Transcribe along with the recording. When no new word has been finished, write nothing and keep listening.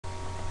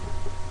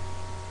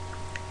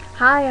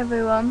Hi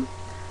everyone,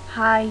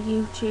 hi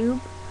YouTube.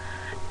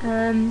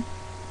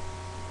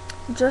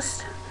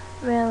 Just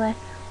really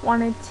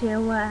wanted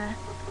to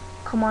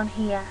come on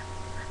here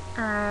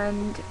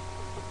and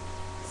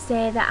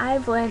say that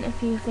I've learnt a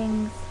few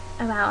things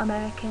about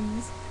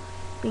Americans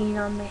being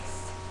on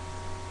this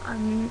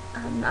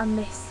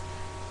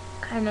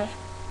kind of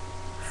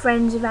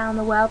friends around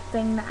the world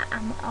thing that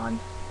I'm on.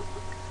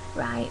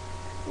 Right,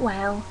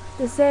 well,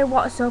 they say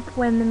what's up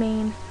when they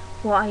mean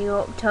what are you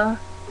up to.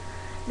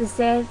 They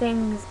say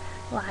things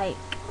like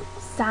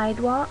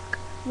sidewalk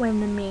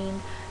when they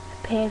mean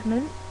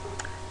pavement,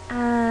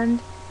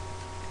 and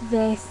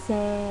they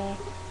say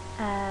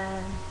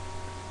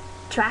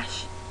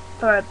trash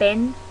for a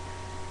bin,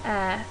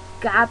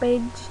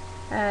 garbage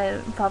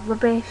for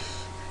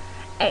rubbish,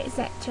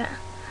 etc.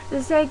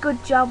 They say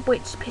good job,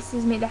 which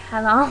pisses me the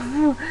hell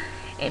off.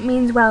 It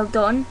means well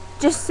done.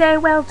 Just say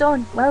well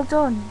done, well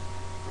done.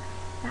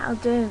 That'll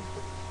do.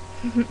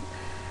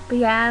 But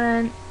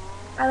yeah,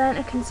 I learned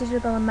a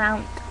considerable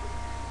amount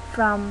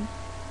from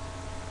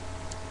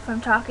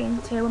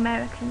talking to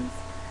Americans,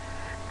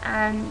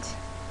 and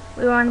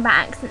we were on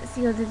about accents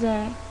the other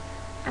day,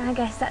 and I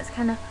guess that's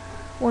kind of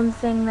one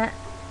thing that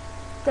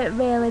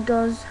really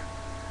does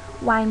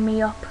wind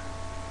me up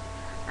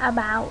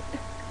about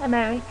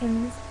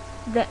Americans,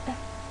 that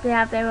they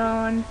have their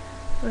own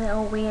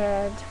little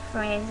weird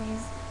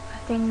phrases for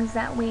things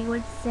that we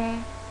would say.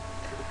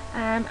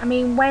 I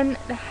mean, when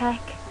the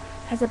heck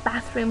has a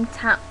bathroom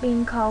tap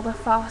being called a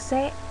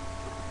faucet?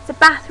 It's a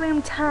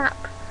bathroom tap.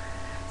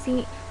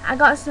 See, I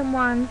got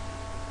someone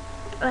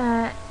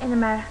in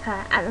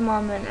America at the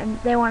moment,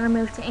 and they want to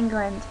move to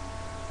England.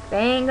 They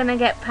ain't gonna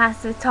get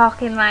past the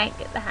talking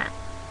like that.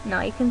 No,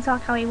 he can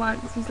talk how he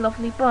wants, he's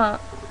lovely, but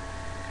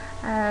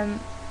it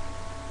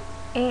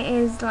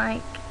is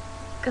like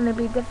gonna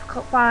be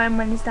difficult for him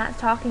when he starts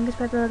talking, because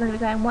people are gonna be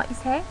going, what you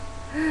say?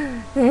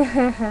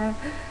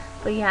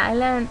 But yeah, I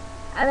learned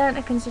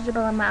a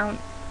considerable amount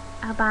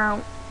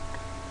about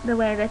the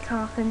way they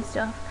talk and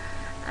stuff,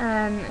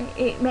 and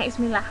it makes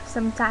me laugh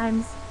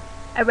sometimes.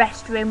 A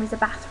restroom is a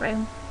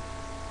bathroom.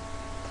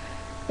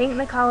 I think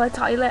they call a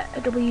toilet a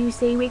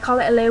WC, we call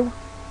it a loo.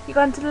 You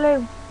going to the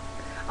loo?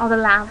 Or the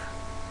lav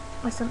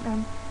or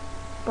something.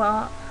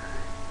 But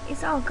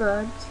it's all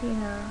good, you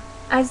know.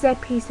 I say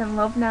peace and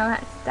love now.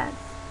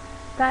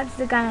 That's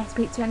the guy I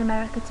speak to in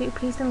America too.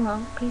 Peace and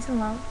love, peace and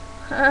love.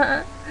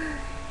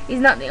 He's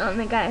not the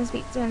only guy I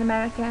speak to in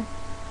America.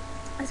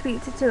 I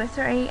speak to 2 or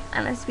 3,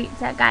 and I speak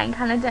to a guy in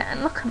Canada,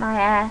 and look at my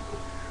hair.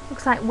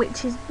 Looks like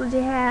witch's bloody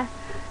hair.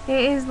 It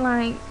is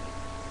like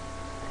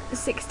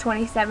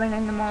 6:27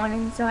 in the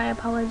morning, so I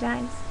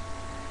apologise.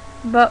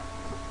 But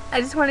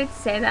I just wanted to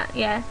say that,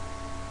 yeah,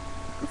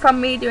 from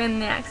me doing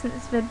the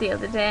accents vid the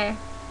other day,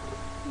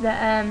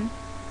 that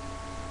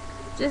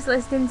just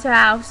listening to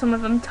how some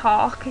of them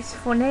talk is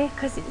funny,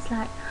 because it's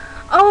like,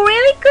 oh,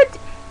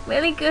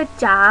 really good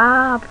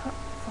job.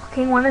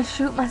 Fucking want to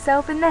shoot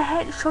myself in the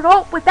head. Shut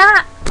up with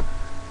that.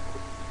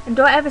 And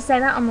don't ever say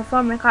that on the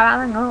phone, Rick, or I'll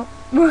hang up.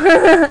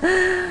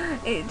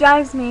 It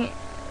drives me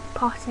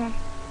potty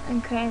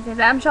and crazy.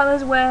 But I'm sure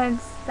there's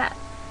words that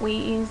we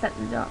use that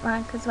they don't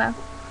like as well.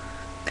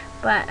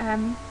 But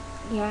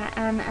yeah,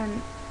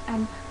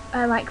 and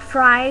like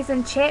fries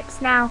and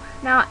chips. Now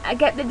I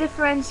get the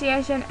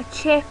differentiation. A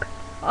chip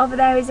over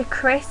there is a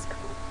crisp,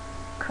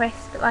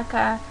 like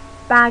a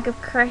bag of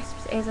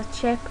crisps is a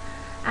chip,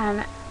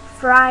 and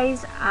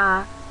fries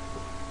are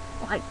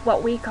like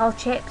what we call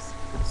chips.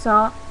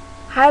 So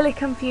highly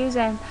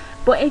confusing.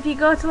 But if you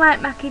go to like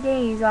Mackie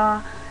D's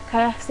or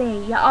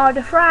KFC, you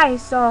order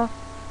fries, so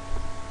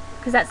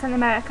because that's an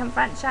American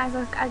franchise,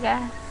 I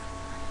guess.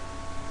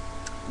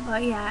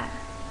 But yeah,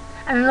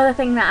 and another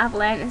thing that I've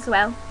learnt as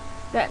well,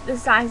 that the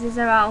sizes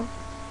are all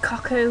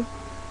cuckoo.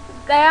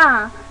 They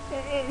are.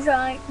 It's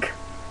like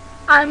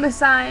I'm a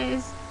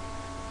size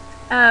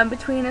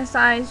between a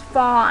size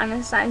 4 and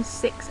a size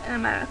 6 in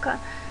America,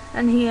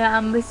 and here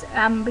I'm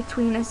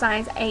between a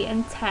size 8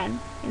 and 10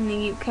 in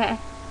the UK.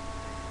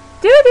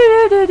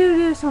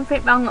 Do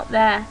something wrong up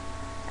there.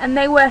 And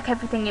they work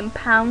everything in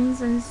pounds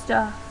and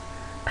stuff.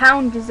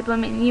 Pound is a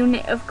blooming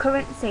unit of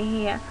currency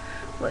here,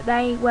 but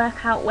they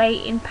work out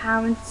weight in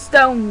pounds.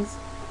 Stones.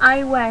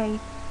 I weigh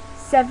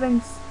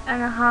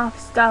 7.5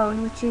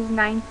 stone, which is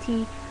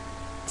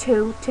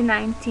 92 to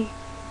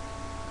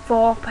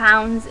 94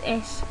 pounds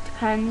ish,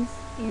 depends,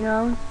 you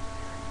know.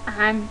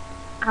 And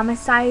I'm a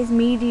size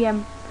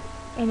medium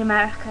in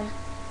America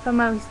for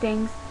most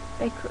things.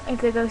 If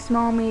they go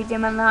small,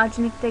 medium and large,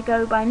 and if they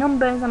go by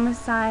numbers, I'm a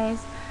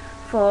size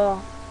 4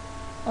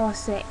 or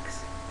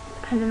 6,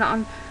 depending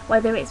on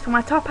whether it's for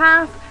my top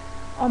half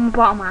or my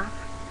bottom half,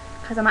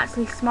 because I'm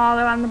actually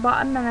smaller on the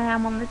bottom than I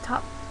am on the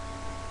top.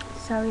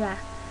 So yeah,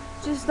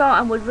 just thought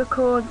I would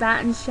record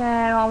that and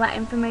share all that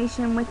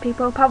information with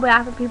people. Probably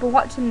half the people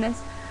watching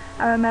this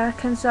are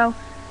American, so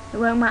it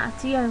won't matter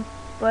to you,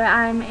 but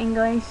I'm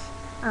English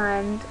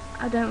and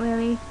I don't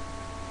really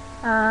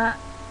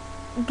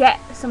get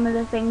some of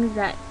the things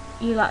that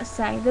you lot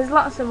say. There's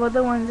lots of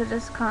other ones I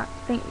just can't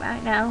think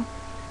right now.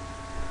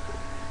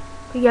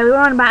 But yeah, we were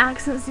on about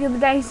accents the other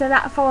day, so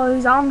that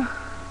follows on.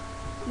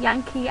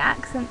 Yankee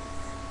accents.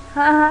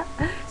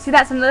 See,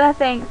 that's another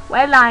thing.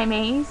 We're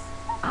Limeys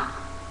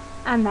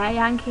and they're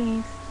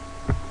Yankees.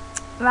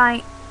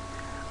 Right,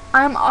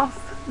 I'm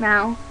off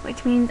now,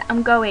 which means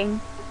I'm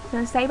going.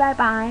 So say bye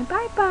bye.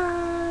 Bye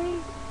bye.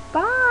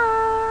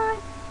 Bye.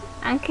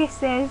 And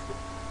kisses.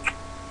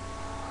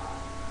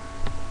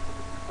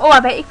 Oh, I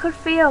bet you could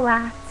feel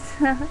that.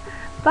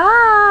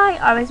 Bye.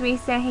 Or as we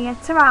say here,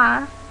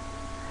 ta-ra,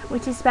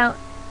 which is spelled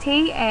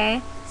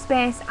T-A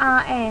space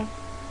R-A.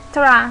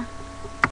 Ta-ra.